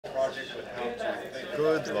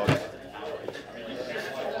Good luck.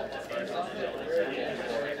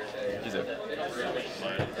 He's it.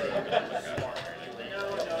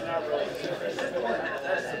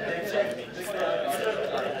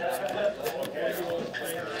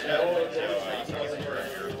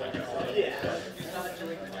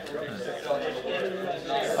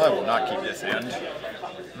 I will not keep this hand.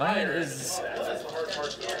 Mine is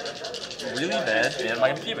really bad, and am I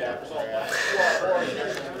going to keep it?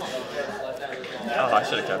 Oh, I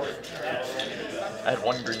should have kept it. I had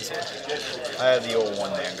one green sword. I had the old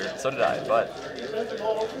one lander. So did I, but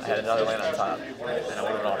I had another land on top, and I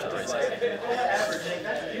would have went off to the races.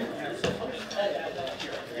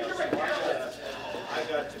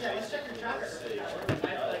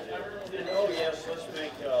 Oh yes, let's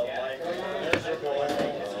make life miserable.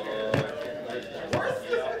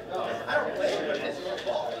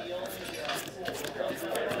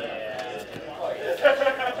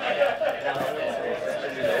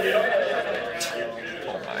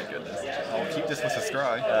 Oh my goodness. I'll keep this with a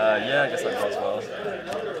scry. Yeah, I guess I will as well.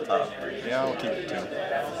 Yeah, I'll keep it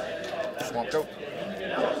too. Swamp go.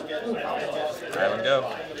 Island go.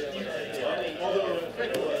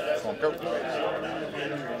 Swamp go.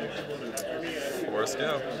 Forest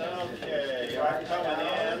go.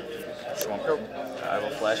 Swamp go. I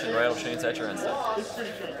will flash and rattle chains at your end step.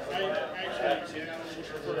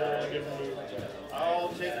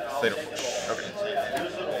 They don't push. Okay.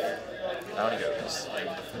 Down he goes.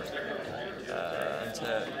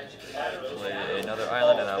 Untap. Play another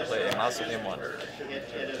island, and I'll play a Mausoleum Wanderer.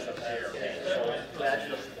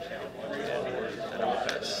 And I will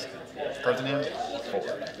pass. Cards in hand? 4.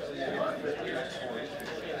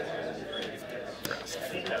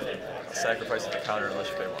 I'll sacrifice the counter unless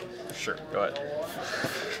you pay one. Sure. Go ahead.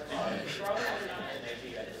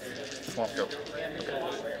 Swamp go.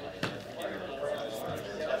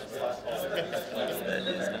 That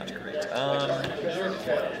is not great.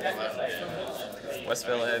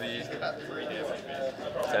 Westvale Abbey.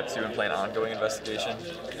 Tap 2 and play an ongoing investigation.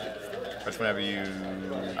 Which whenever you...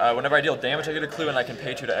 Whenever I deal damage, I get a clue, and I can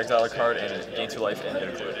pay 2 to exile a card and gain 2 life and get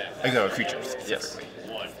a clue. Exile creatures. Yes.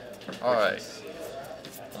 Alright.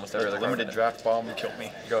 Almost every other card. Limited draft bomb killed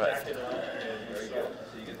me. Go ahead.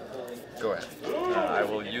 Go ahead. I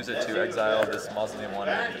will use it to exile this Mausoleum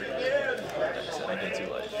Wanderer and I gain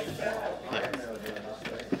 2 life. Yeah.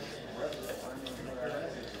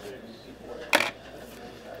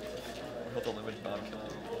 What the limited bomb kill?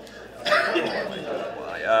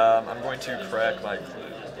 I'm going to crack my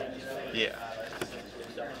clue. Yeah.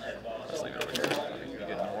 Let's leave it over here. We can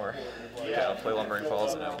get more. Okay, I'll play Lumbering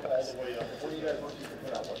Falls and I will pass.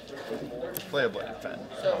 Play a Blooded Fen.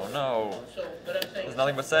 Oh no. There's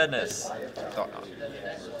nothing but sadness. Thought not.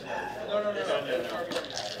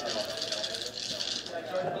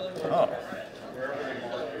 Oh.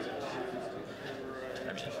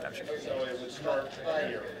 I'm sure. So it would start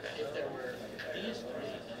here.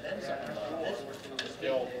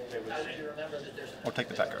 Still, it would I'll take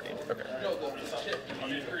the Pet Guardian. Okay.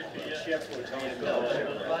 shift would be in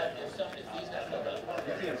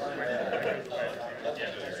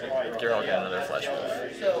Here I'll get another flash move.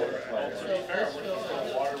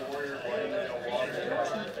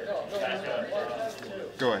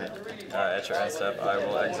 Go ahead. Alright, at your end step, I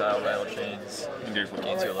will exile Rattle Chains, Engage with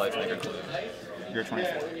gain 2 life, make a clue. You're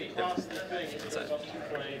 24. Yep. That's it.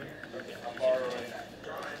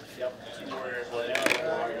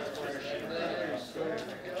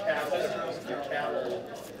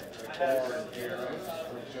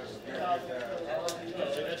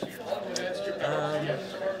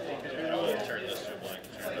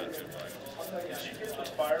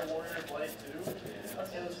 Fire Warrior play too.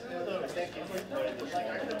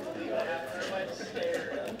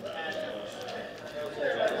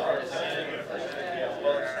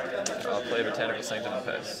 I'll play Botanical Sanctum and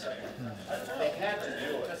pass. They had to do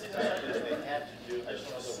it. They had to do this.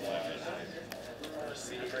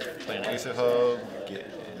 Play an Acer Hub, get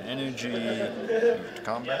an energy, move to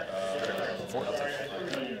combat. 4, I'll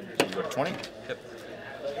take. You go to 20? Yep.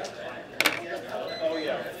 Oh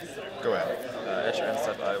yeah. Go ahead. At your end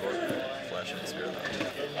step, I will flash in Spirit of the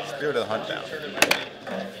Hunt. Spirit of the Hunt down.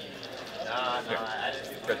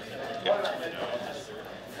 Good.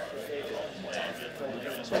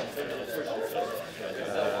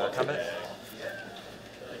 Combat?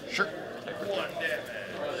 Sure.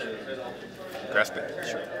 Grasp it.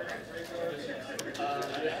 Sure.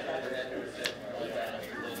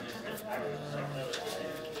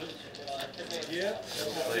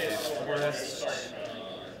 Play a Forest.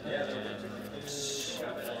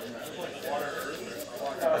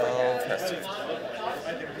 Oh, pass 2.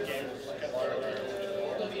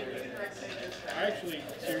 Actually,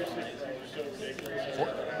 seriously, you're so big.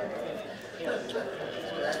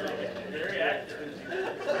 Very active.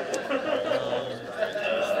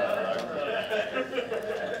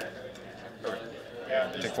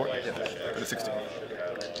 Take 4? Yeah. Go to 16.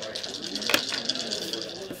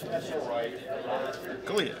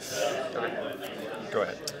 Goliath. Okay. Go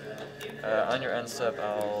ahead. On your end step,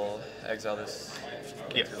 I'll exile this.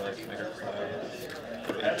 Yeah. Life maker.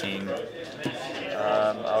 Go to 18.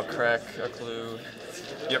 I'll crack a clue.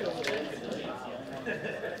 Yep.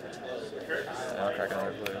 And I'll crack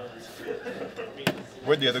another clue.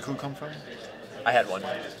 Where'd the other clue come from? I had one.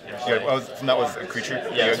 Yeah, that was a creature?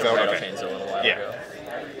 Yeah, You it's exiled? from Okay. Chains a little while Yeah. ago.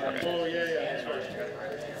 Oh, yeah.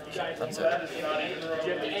 That's it.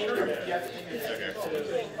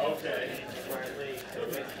 Okay.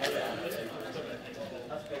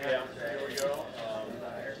 Yeah, here we go.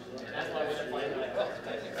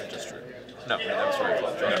 I just drew. No, that was right.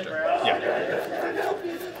 Draw after. Yeah.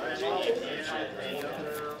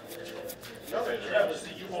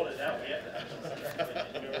 You hold it that way.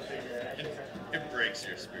 It breaks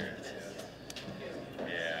your spirits.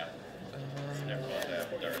 Yeah. Never thought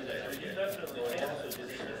that dark day.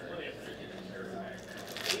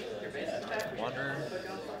 Wander.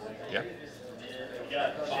 Yeah. You got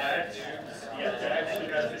Jack. You got Jack. You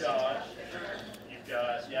got Dodge. You've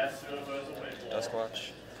got Yasuo goes away. Duskwatch.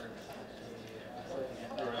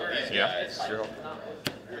 These Yeah. guys Your hope.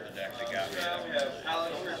 were the deck that got me.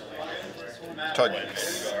 Target.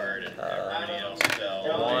 Guard and everybody else fell.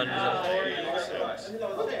 1,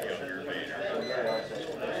 younger Vader.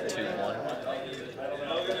 2, 1.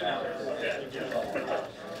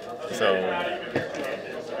 So,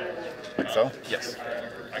 like so? Yes.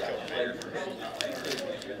 I killed Vader first.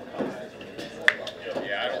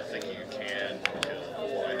 Yeah, I don't think you can kill.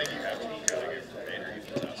 I think you have to go to for Vader. He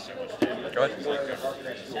does so much damage. Go ahead.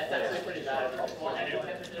 Shut down.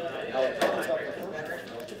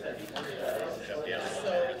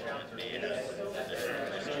 Need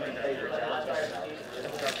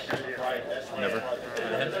Never?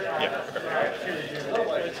 Yeah.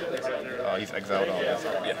 Okay. He's exiled all this.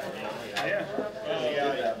 Yeah.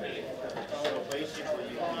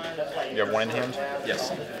 You have one in hand? Yes.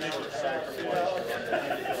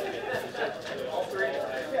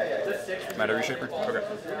 Matter Reshaper? Okay.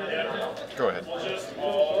 Go ahead.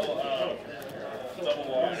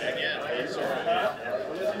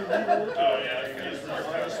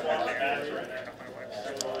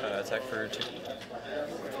 Attack for 2.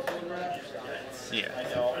 Yeah.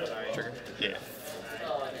 Trigger. Yeah.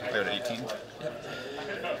 Go to 18.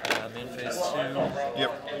 Main phase 2.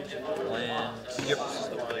 Yep. Land. Yep.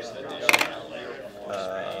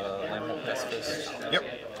 Land Pacifist. Yep.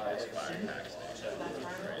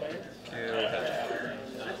 Q. Hedge.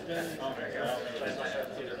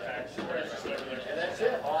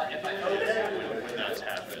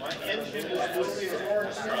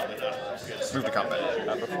 Move the combat.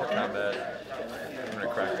 Before combat, I'm going to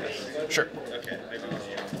crack this. Sure.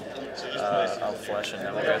 I'll flash and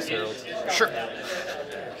Never Gas Herald. Sure.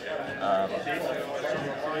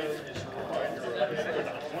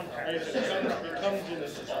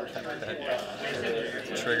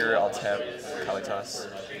 Trigger, I'll tap Kalitas.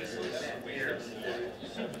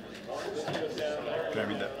 Can I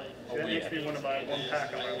read that? That makes me want to buy one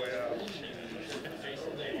pack on my way out.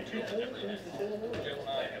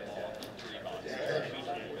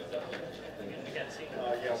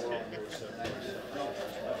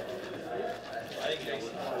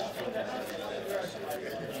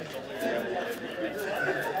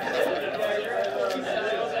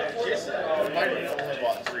 Mike only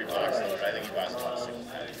bought 3 boxes, but I think he buys a lot of single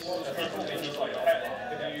packs.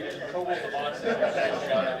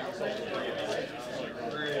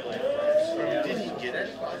 Did he get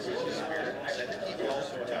any boxes of Spirit? I think he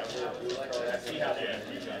also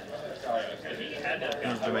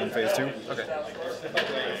Move the main phase 2. Okay.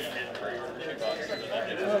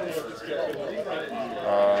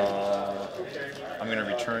 I'm going to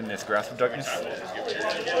return this Grasp of Darkness.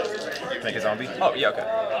 Make a zombie. Oh, yeah, okay.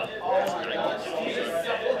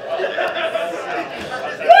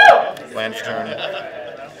 Land turn.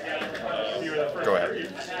 Go ahead.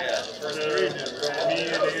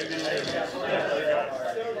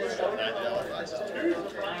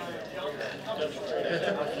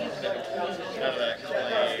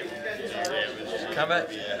 Combat?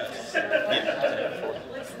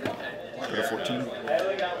 Go to 14.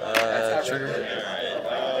 Trigger.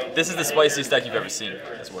 This is the spiciest deck you've ever seen,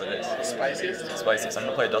 is what it is. Spiciest? Spiciest. I'm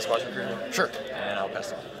going to play a Duskwatch recruiter. Sure. And I'll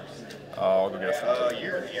pass it. I'll go get a phone.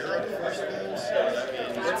 You're up first, so that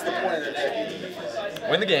means... What's the point of this?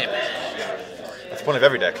 Win the game. That's the point of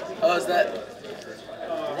every deck. Oh, is that?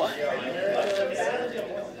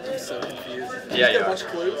 I'm so confused. Yeah, you you got a are. bunch of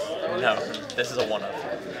clues? No, this is a one-up.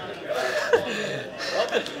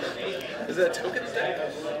 Is that a token deck?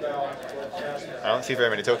 I don't see very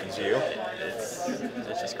many tokens, do you? It's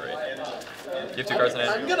just great. You have 2 cards in I'm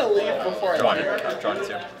hand? gonna leave before I Drawing. leave. I'm drawing 2.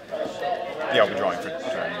 Yeah, I'll be drawing for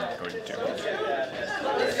turn going to 2.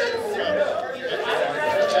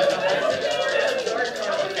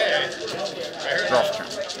 Draw for turn.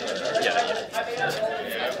 Yeah.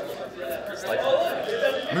 It's like,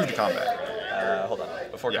 Move to combat. hold on.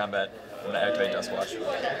 Before combat, I'm gonna activate Dust Watch. Take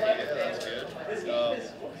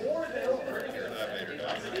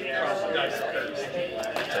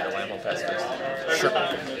a lamp on fast first. Sure.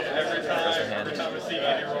 Goes in hand.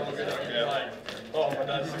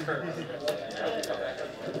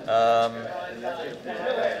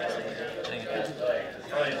 Dang it.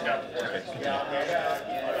 Okay, continue.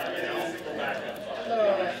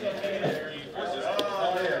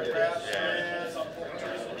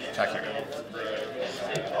 Attack here.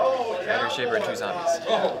 Battery Shaper and 2 zombies.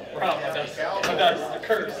 Oh, wow, that's a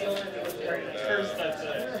curse. Curse, that's it.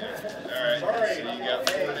 Alright, so you got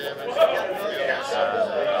 4 damage.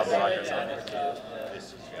 I'll block a zombie.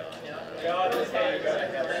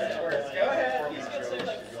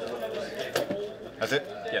 That's it?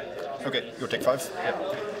 Yeah. Okay, you'll take 5. Yep.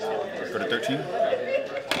 Go to 13.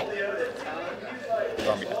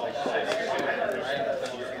 Zombie.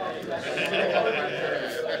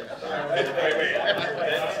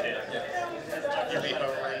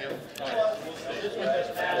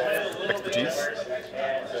 Expertise.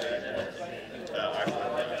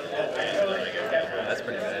 That's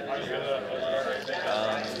pretty bad.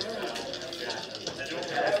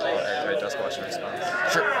 I'll activate Dust Watch in response.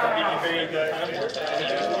 Sure.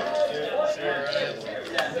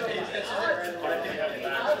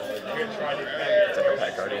 Take a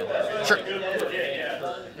Pack Guardian. Sure.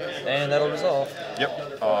 And that'll resolve. Yep.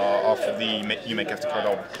 Off of the you may cast a card,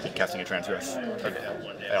 I'll be casting a Transgress. Okay.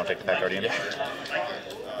 I don't take the Pack Guardian.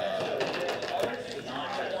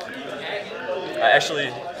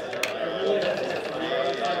 Actually,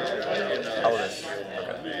 how will this?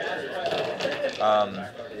 Okay.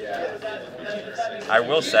 I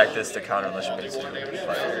will sack this to counter unless you base 2. But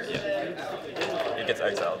yeah, it gets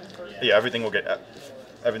exiled. Yeah, everything will get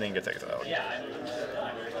everything gets exiled.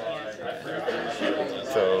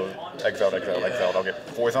 So exiled, exiled, exiled. I'll get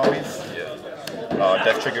 4 zombies. Yeah.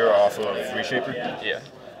 Death trigger off of Reshaper. Yeah.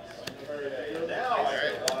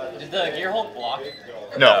 Did the gear hold block?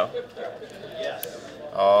 No.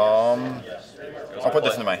 I'll put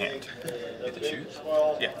this into my hand. You get to choose.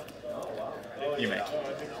 Yeah. You may. Oh,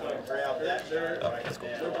 that's cool.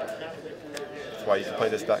 That's why you can play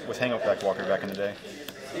this back with Hang Up Back Walker back in the day.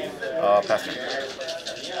 Pass turn.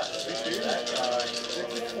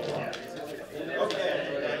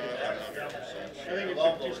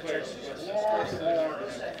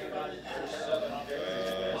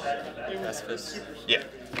 Pacifist. Yeah.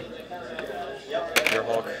 Gear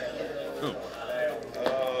Hulk. Ooh.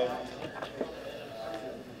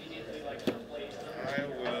 I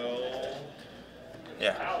will.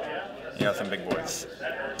 Yeah. You got some big boys.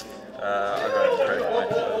 I'll go ahead and credit my.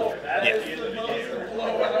 Yeah.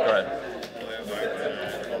 Go ahead.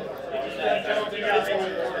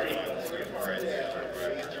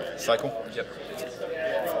 Cycle. Yep.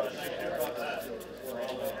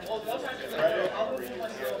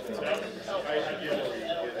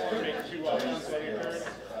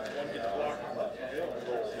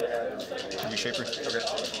 Reshaper. Okay.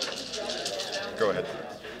 Go ahead.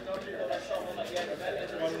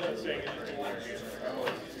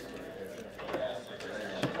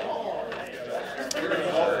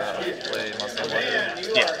 Play Muscle Water.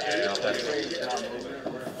 Yeah. No, that's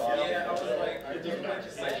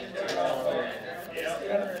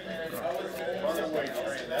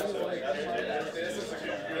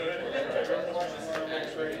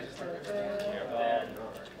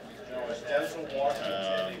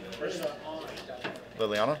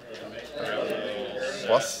Liliana.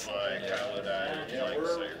 Plus.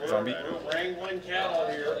 Zombie.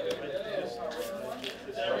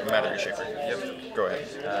 Matter Reshaper. Yep. Go ahead.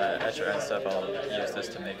 At your end step, I'll use this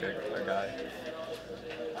to make a guy.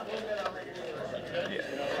 Yeah.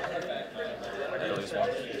 At least one.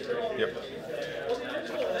 Yep.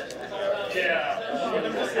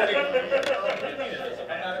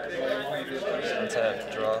 Untap,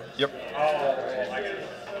 draw. Yep. I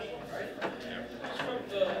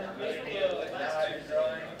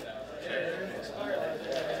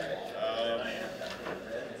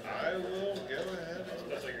will go ahead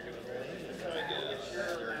and I guess.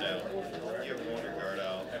 Or no. You have 1 your guard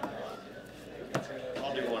out.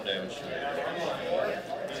 I'll do 1 damage.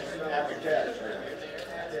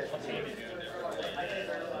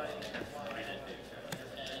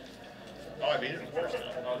 Oh, I beat him first time.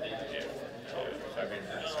 Yeah. I beat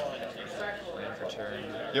him first time. Land for turn.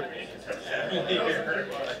 Yep.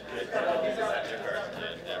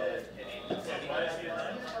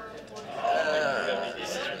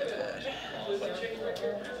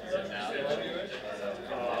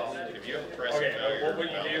 If you have a press Okay, failure,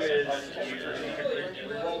 what you do is you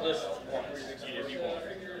roll this once if you want.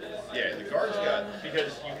 yeah, the guard's got.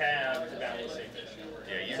 Because you have the balancing.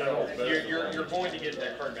 Yeah, you So roll you're going to get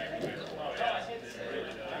that card back. You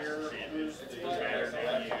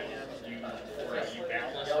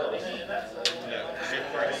balance No, you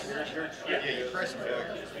press. Yeah, you press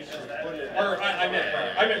failure. Or I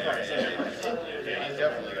meant price. Yeah, he's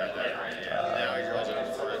definitely got that. Now he draws it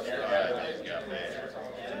for his five. He's got that.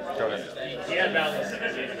 Go ahead. He had balance.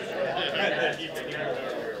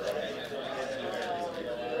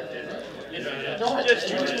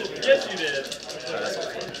 Yes, you did.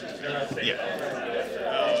 Yeah.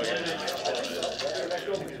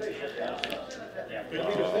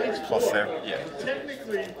 Plus there. Yeah.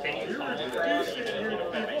 Technically, you're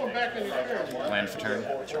going back in your turn. Land for turn.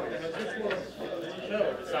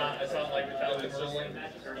 No, it's not like without the rolling.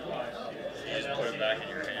 You just put it back in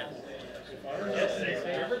your hand.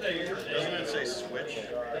 Remember Doesn't it say switch?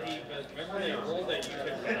 remember they rolled that you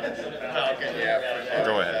could Oh, okay, yeah.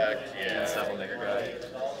 Go ahead. Yeah. Devil Maker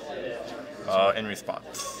guy. In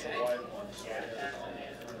response,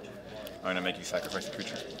 I'm gonna make you sacrifice a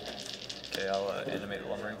creature. Okay, I'll animate the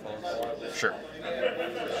Lumbering Falls. Sure.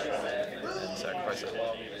 And sacrifice it.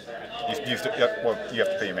 You have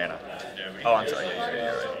to pay your mana. Oh, I'm sorry. Yeah,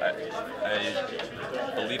 you're right. I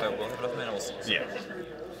believe I will have enough mana. We'll see. Yeah.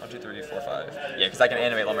 1, 2, 3, 4, 5. Yeah, because I can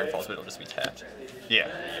animate Lumbering Falls, but it'll just be tapped. Yeah.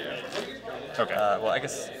 Okay. Well, I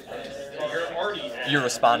guess you're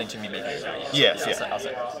responding to me making it. Yes, Yeah, yeah. I'll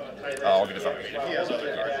say. I'll get this up. He has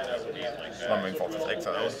other cards that would need like that. Lumbering Falls is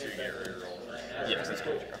exiles. Yeah, because that's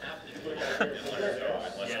good.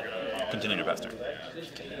 Continue to best turn.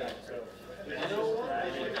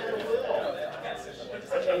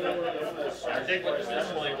 I think what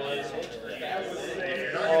this play was. Use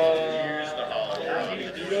the hollow.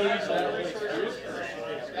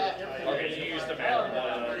 Okay, you use the map.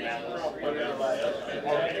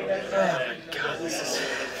 God, this is.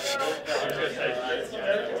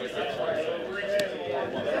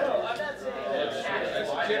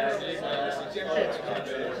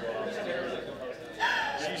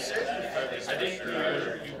 I think you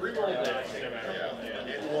re-roll that.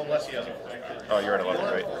 Well, unless he has a Oh, you're at 11,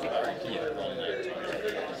 right?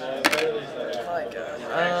 My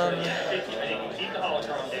God. Keep the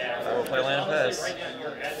holocron down. We'll play land and pass.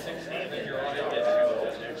 You're at 16 and you're on it.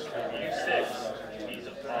 Use 6. He's a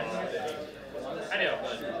 5. I know,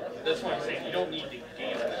 but that's what I'm saying. You don't need to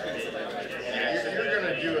gain You're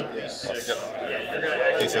going to do at least 6. Yeah, you're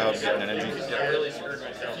going to Case of Hub, getting an energy. I really screwed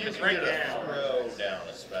myself. If you Because can right get now, a throw down,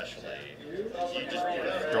 especially, you just put a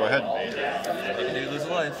Go ahead. You can do lose a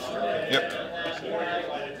life. Yep.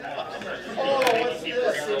 keep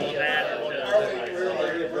re-rolling that.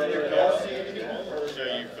 So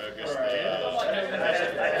you focus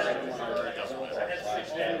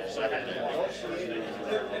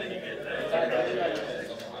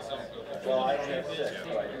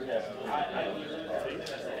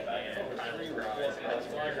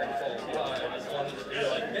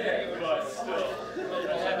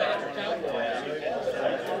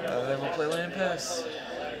Then we'll play land and pass. Do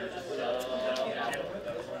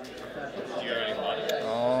you have any money?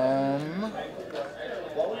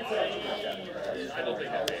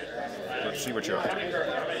 Let's see what you're up to. You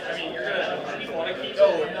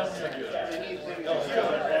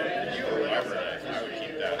whoever, I would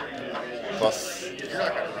keep that. Plus, You're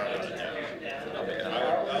not going to run into town. No, the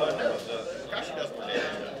Kakashi does more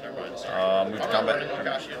damage. Never mind. Sorry. move to I'm not combat. running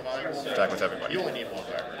Kakashi in mine, so Attack with everybody. you only need one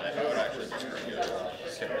weapon. I would actually be pretty good.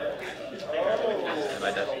 Am I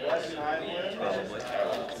dead? Probably.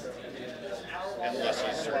 Unless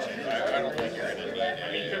he's searching. I don't think you're going to need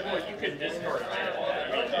any. You can discard that.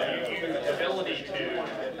 The ability to.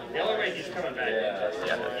 The only way he's coming back is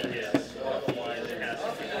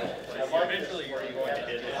eventually you're going to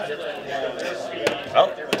hit it. Well,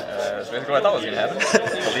 that's basically what I thought was going to happen.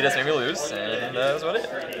 Kalidas made me lose, and that's about it.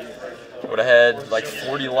 I would have had like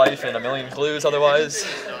 40 life and a million clues otherwise.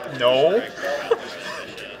 no.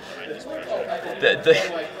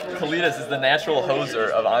 Kalidas is the natural hoser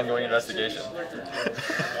of ongoing investigation.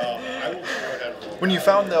 When you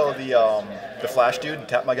found though the flash dude and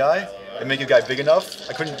tapped my guy and make your guy big enough,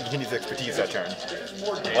 I couldn't continue the expertise that turn.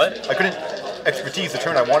 What? I couldn't expertise the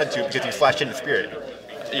turn I wanted to because he flashed into spirit.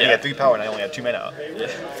 He had 3 power and I only had 2 mana. Yeah.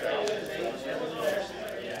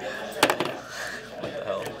 What the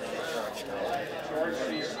hell?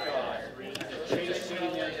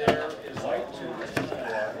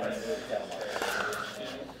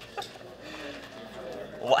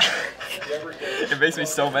 What? It makes me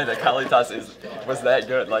so mad that Kalitas was that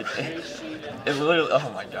good. Like, it literally. Oh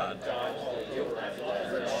my god.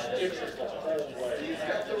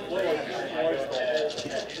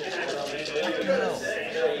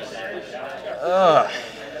 Ugh.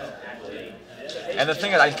 And the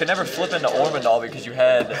thing is, I could never flip into Ormondal because you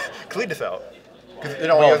had. Cletus out. You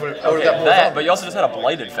know, Well, I would've got more that, zombies. but you also just had a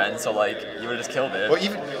blighted fence, so like you would have just killed it. Well,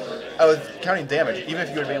 even I was counting damage. Even if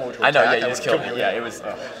you would have been able to attack, I know, yeah, you I just would've killed it. Yeah, it was.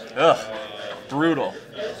 Ugh. Brutal.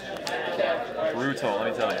 Brutal, let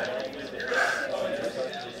me tell you.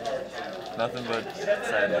 Nothing but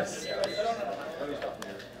sadness.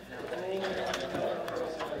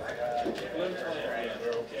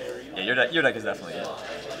 Yeah, your deck is definitely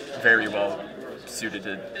very well suited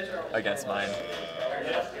against mine.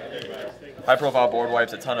 High profile board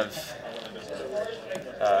wipes, a ton of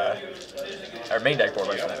our main deck board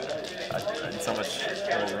wipes, and so much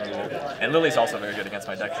more removal. And Lily's also very good against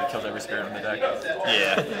my deck because it kills every spirit in the deck.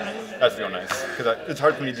 Yeah, that's real nice. Because it's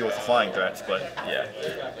hard for me to deal with the flying threats, but yeah.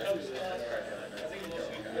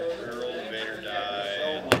 Vader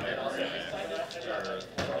died.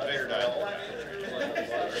 Vader died.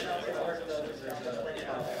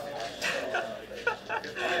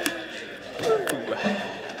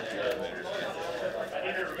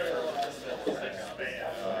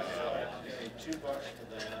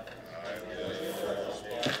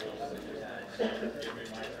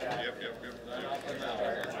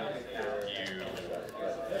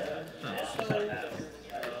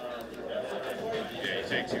 Yeah, you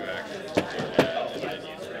take 2 actions.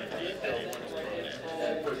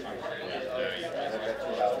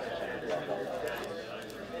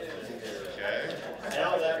 Okay.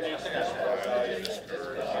 Now that makes sense.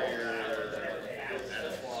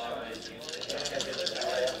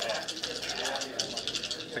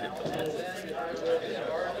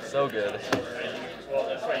 So good. Well,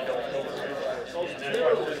 that's why you don't know.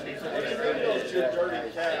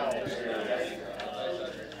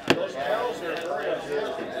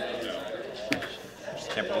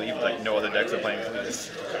 just can't believe like no other decks are playing Cletus.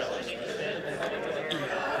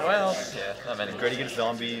 Well, yeah, not many. Great against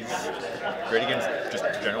zombies. Great against just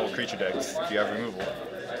general creature decks if you have removal.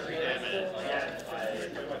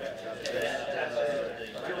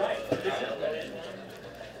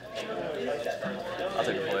 I'll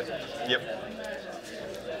take a play. Yep.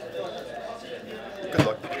 Good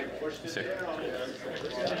luck. You see.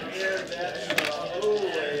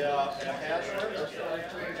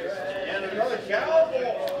 And another cowboy.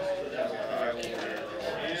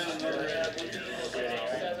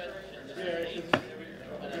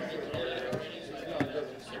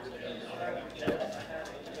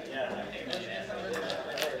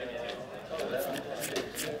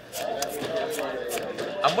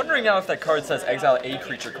 I'm wondering now if that card says exile a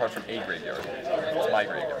creature card from a graveyard. It's my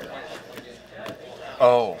graveyard.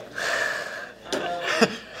 Oh.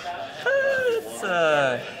 It's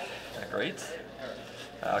not great.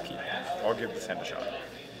 I'll keep it. I'll give this hand a shot.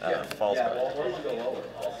 False card.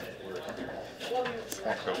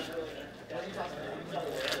 Swamp Cove.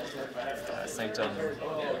 Sanctum,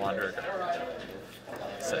 Wanderer.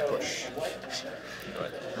 Set push. Go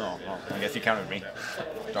ahead. Oh, I guess you counted me.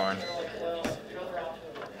 Darn.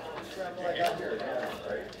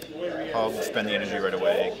 I'll spend the energy right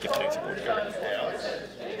away. Gift takes a board card.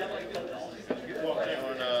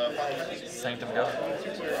 Sanctum go.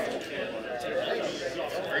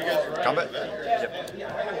 Combat? Yep.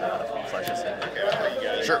 Flash this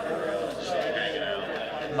in. Sure.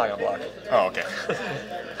 I'm not gonna block. Oh, okay.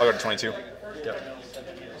 I'll go to 22. Yep.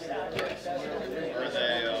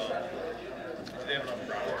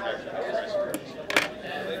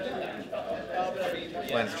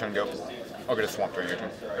 Lands turn go. I'll get a swamp during your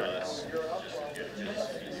turn.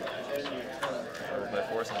 By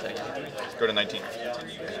force and take it. Go to 19.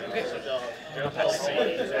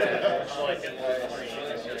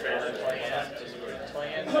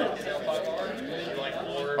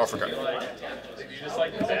 Oh, forgot.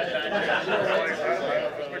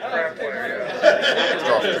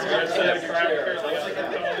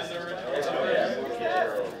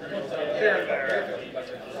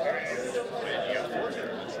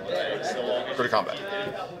 Go to combat.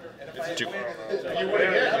 2.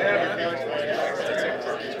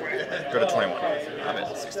 Go to 21. I'm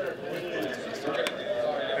at 60.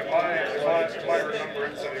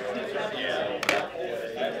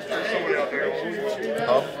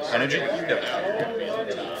 Hub, energy? Yep.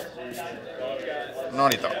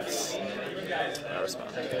 Naughty thoughts. I respond.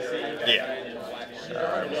 Yeah.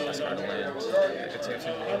 Discard a land. Make a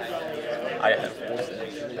 2/2. I have wolf.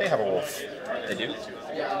 They have a wolf. They do? This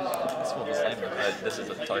wolf is lame. This is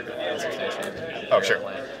a target. Unsubstantiated. Oh, sure.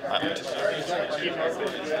 Land. Island.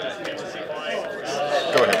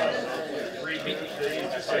 Go ahead.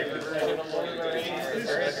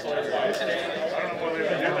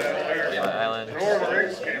 Yeah, my island. And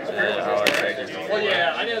I'll take it. Well,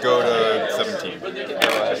 yeah, I know. Go to 17. Go ahead.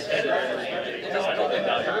 I don't think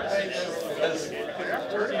that hurts.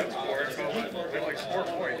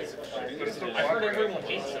 I've heard everyone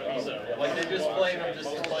hates them, so like they just play them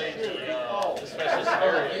just to play the special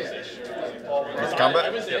scenarios. With combat? I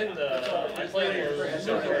was in I played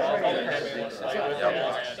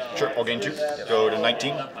Sure, I'll gain 2. Go to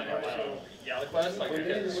 19. yeah, the quest, like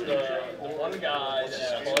because the one guy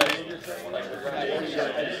that played like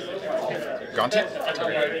Gonti?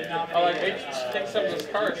 I like take some of those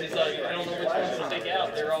cards. He's like, I don't know which ones to take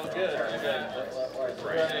out. They're all good. I'm like,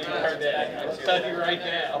 card deck. I'll tell you right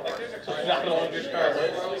now. Not all good cards.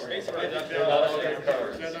 They're not all good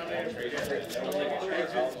cards.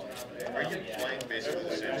 Are you playing basically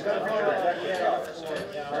the same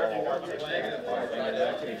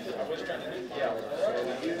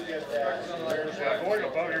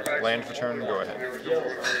Land for turn, go ahead.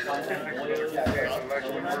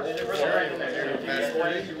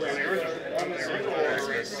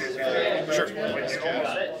 Sure.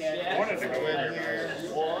 wanted to go in here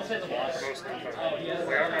most of the time. Like, I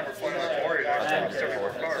remember playing with Warrior Deck, I was stuck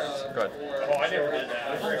with cards. Go ahead. Oh, I never did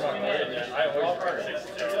that. I always card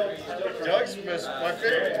Doug's most, my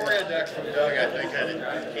favorite Warrior deck from Doug, I think, had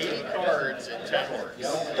 80 cards and 10 orcs.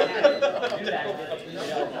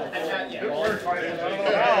 It worked. I don't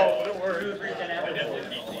know how, but it worked.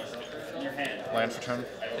 Land for turn.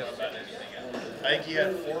 I think he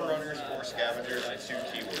had 4 runners, 4 scavengers, and 2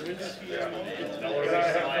 keywords. And I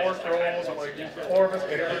had 4 trolls, I'm like, 4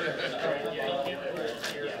 mosquitoes.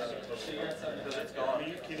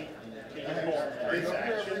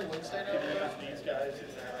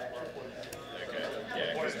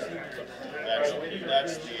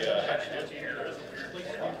 That's the,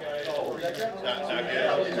 not good.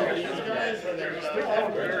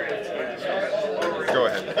 Go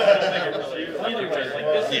ahead. Either way, like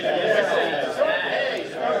this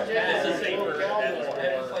is safer.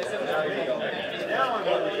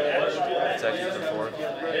 Attack you for 4.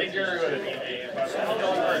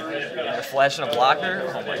 And a flash and a blocker?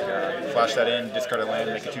 Oh my god. Flash that in, discard a land,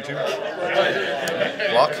 make a 2/2.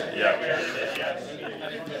 Block? Yeah.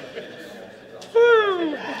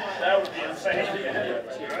 That would be insane.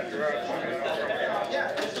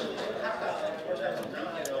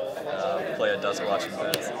 Play a Dusk Watching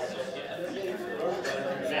Beds.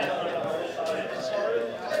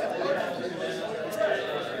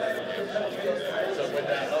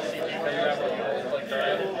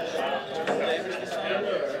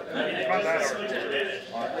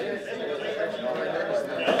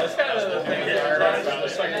 That's kind of the thing that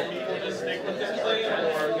just like people just stick with this thing,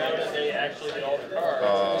 or now that they actually get all the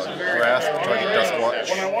cards. Grasp, target Dusk Watch.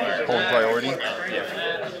 Hold priority.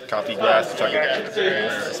 Yeah. Copy Grasp, target.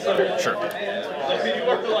 Sure. Like you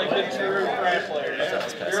are like the true crap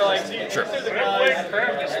players. You're like, Sure. the guys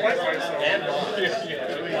and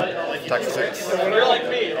Attack for 6. they're like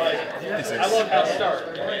me. Like I love how to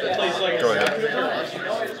start. It plays like Go ahead.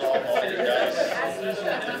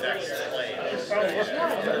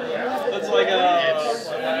 It's like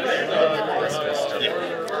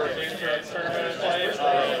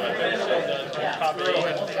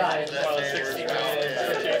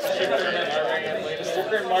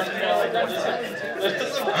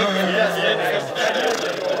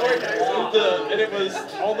and it was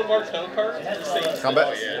all the Martel cards.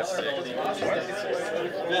 Combat? Yeah,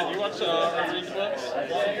 you watch read the books?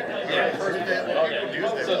 Yeah.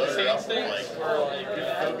 Okay. So the same things were like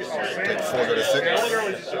Take 4, go to 6.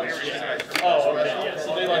 oh, okay. Yeah.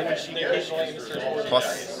 So they like they hate the language. Plus.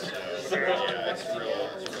 That's real impressive.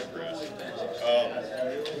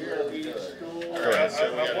 Go ahead.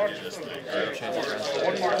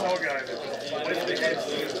 One more tall guy.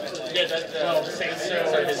 Yeah, that's the same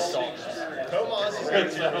things are his songs. Tomas is going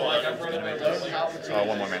to So like I'm running my those. 1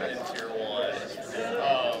 more mana. tier 1.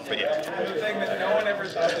 But yeah. thing that no one ever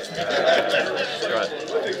thought was Go ahead.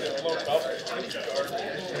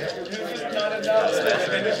 not enough.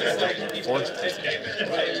 4.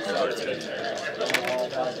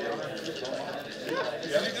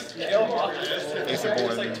 Ace of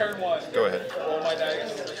It's like One. turn 1. Go ahead. Roll my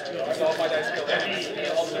dice. All my dice go down.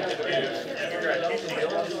 Also can do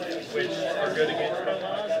which are good against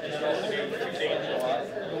Tomas, and then also do 2 damage.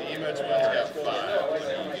 The emote's got 5.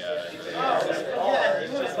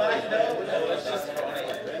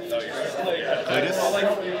 Cletus.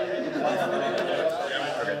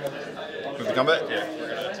 Move to combat? Yeah,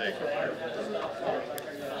 we're gonna take.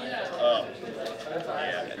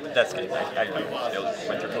 That's good. I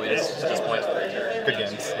went through Cletus at this point. Good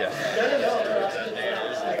games. Yeah.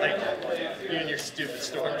 Like, you and your stupid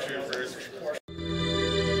stormtroopers.